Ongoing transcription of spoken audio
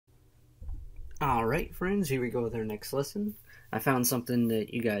Alright, friends, here we go with our next lesson. I found something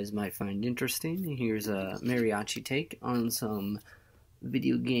that you guys might find interesting. Here's a mariachi take on some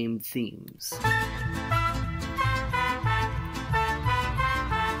video game themes.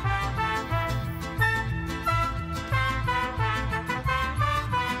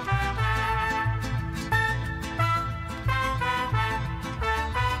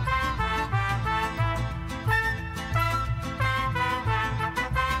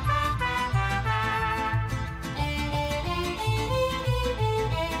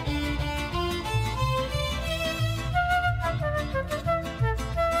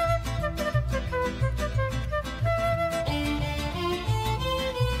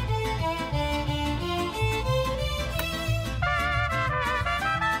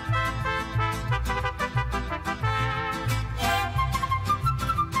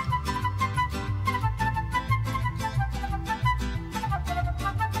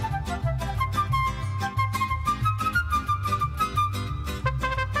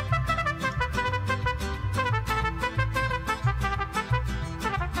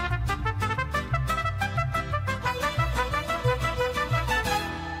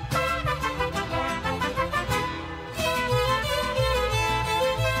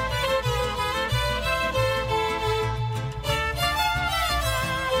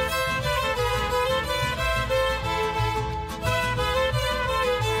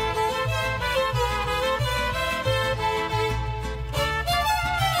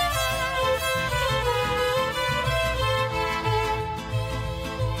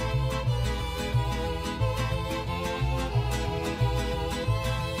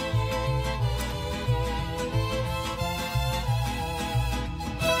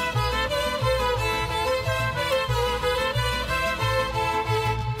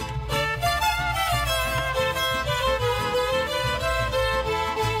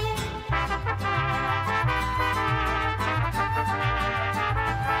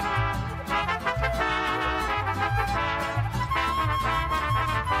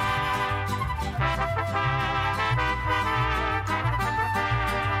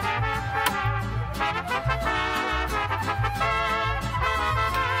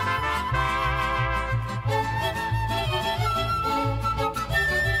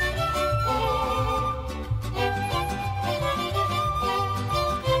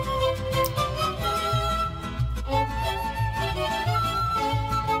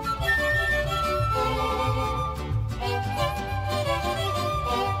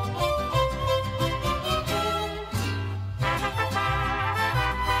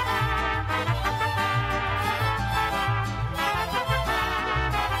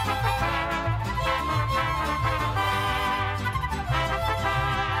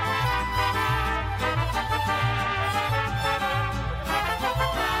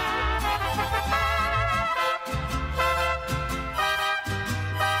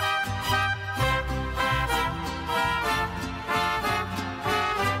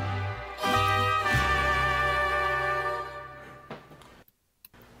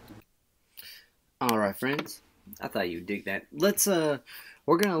 Alright, friends, I thought you'd dig that.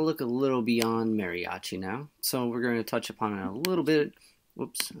 We're going to look a little beyond mariachi now. So we're going to touch upon it a little bit.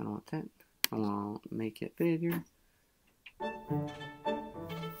 Whoops, I don't want that. I want to make it bigger.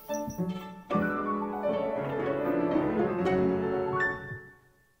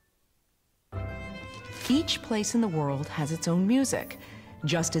 Each place in the world has its own music,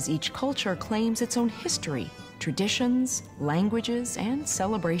 just as each culture claims its own history, traditions, languages, and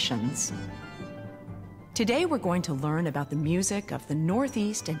celebrations. Today we're going to learn about the music of the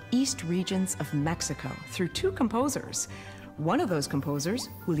Northeast and East regions of Mexico through two composers. One of those composers,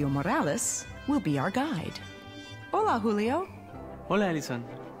 Julio Morales, will be our guide. Hola, Julio. Hola, Alison.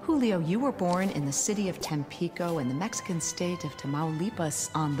 Julio, you were born in the city of Tampico in the Mexican state of Tamaulipas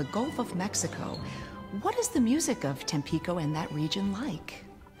on the Gulf of Mexico. What is the music of Tampico and that region like?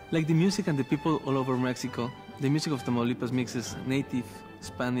 Like the music and the people all over Mexico, the music of Tamaulipas mixes native,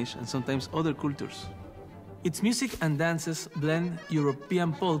 Spanish, and sometimes other cultures. Its music and dances blend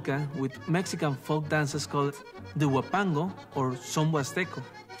European polka with Mexican folk dances called the huapango or son huasteco.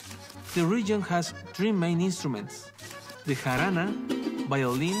 The region has three main instruments: the jarana,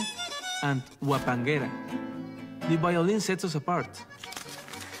 violin, and huapanguera. The violin sets us apart.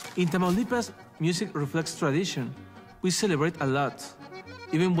 In Tamaulipas, music reflects tradition. We celebrate a lot.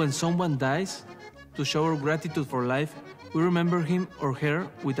 Even when someone dies, to show our gratitude for life, we remember him or her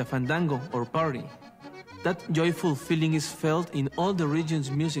with a fandango or party. That joyful feeling is felt in all the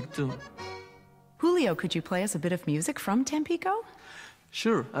region's music too. Julio, could you play us a bit of music from Tampico?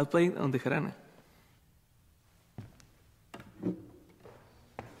 Sure, I'll play it on the jarana.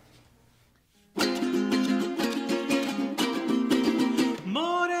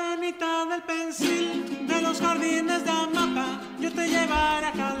 jardines de Amapa, yo te llevaré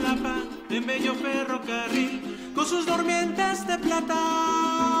a Jalapa, en bello ferrocarril, con sus durmientes de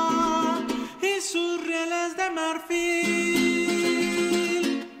plata y sus rieles de marfil.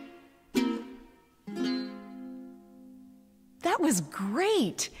 That was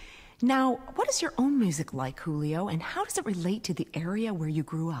great! Now, what is your own music like, Julio, and how does it relate to the area where you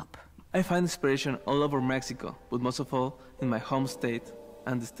grew up? I find inspiration all over Mexico, but most of all in my home state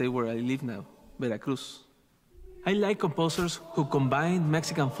and the state where I live now, Veracruz. I like composers who combine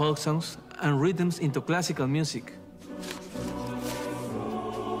Mexican folk songs and rhythms into classical music.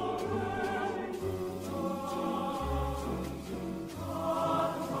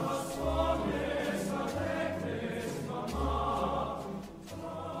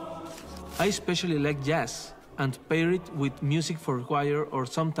 I especially like jazz and pair it with music for choir or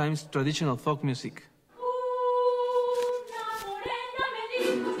sometimes traditional folk music.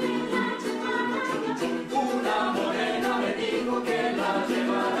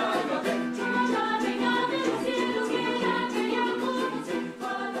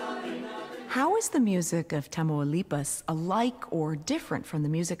 How is the music of Tamaulipas alike or different from the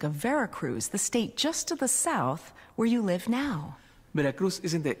music of Veracruz, the state just to the south where you live now? Veracruz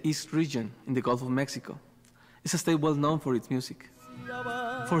is in the east region in the Gulf of Mexico. It's a state well known for its music.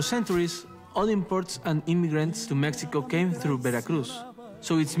 For centuries, all imports and immigrants to Mexico came through Veracruz,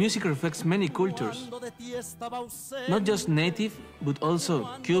 so its music reflects many cultures. Not just native, but also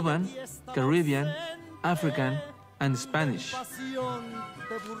Cuban, Caribbean, African, and Spanish.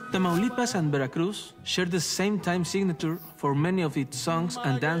 Tamaulipas and Veracruz share the same time signature for many of its songs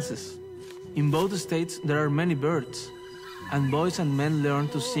and dances. In both states, there are many birds, and boys and men learn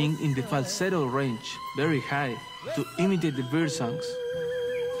to sing in the falsetto range, very high, to imitate the bird songs.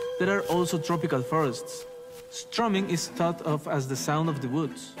 There are also tropical forests. Strumming is thought of as the sound of the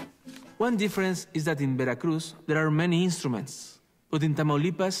woods. One difference is that in Veracruz, there are many instruments, but in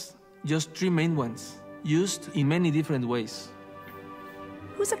Tamaulipas, just 3 main ones, used in many different ways.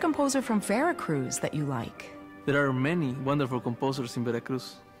 Who's a composer from Veracruz that you like? There are many wonderful composers in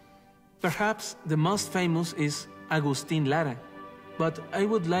Veracruz. Perhaps the most famous is Agustín Lara, but I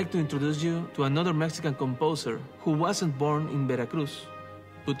would like to introduce you to another Mexican composer who wasn't born in Veracruz,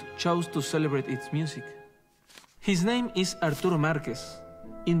 but chose to celebrate its music. His name is Arturo Márquez.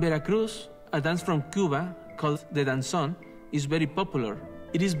 In Veracruz, a dance from Cuba called the danzón is very popular.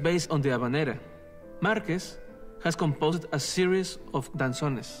 It is based on the habanera. Márquez has composed a series of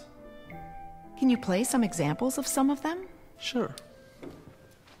danzones. Can you play some examples of some of them? Sure.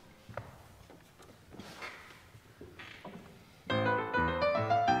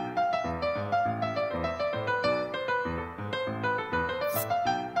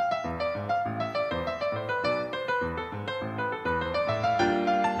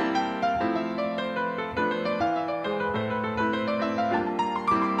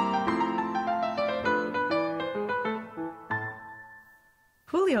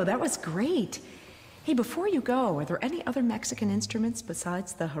 Julio, that was great. Hey, before you go, are there any other Mexican instruments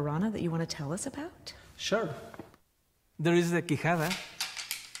besides the jarana that you want to tell us about? Sure. There is the quijada,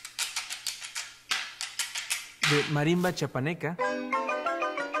 the marimba chapaneca,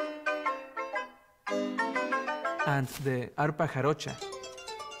 and the arpa jarocha.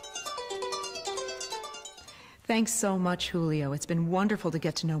 Thanks so much, Julio. It's been wonderful to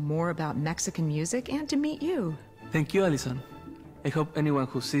get to know more about Mexican music and to meet you. Thank you, Alison. I hope anyone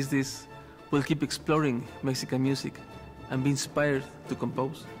who sees this will keep exploring Mexican music and be inspired to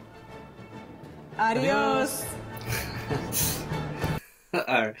compose. Adios!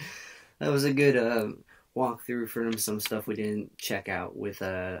 Alright, that was a good walkthrough for some stuff we didn't check out with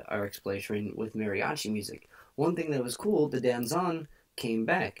our exploration with mariachi music. One thing that was cool, the danzón came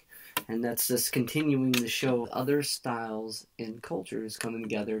back, and that's just continuing to show other styles and cultures coming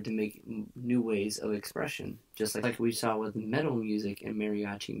together to make new ways of expression, just like we saw with metal music and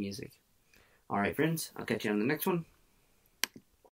mariachi music. Alright friends, I'll catch you on the next one.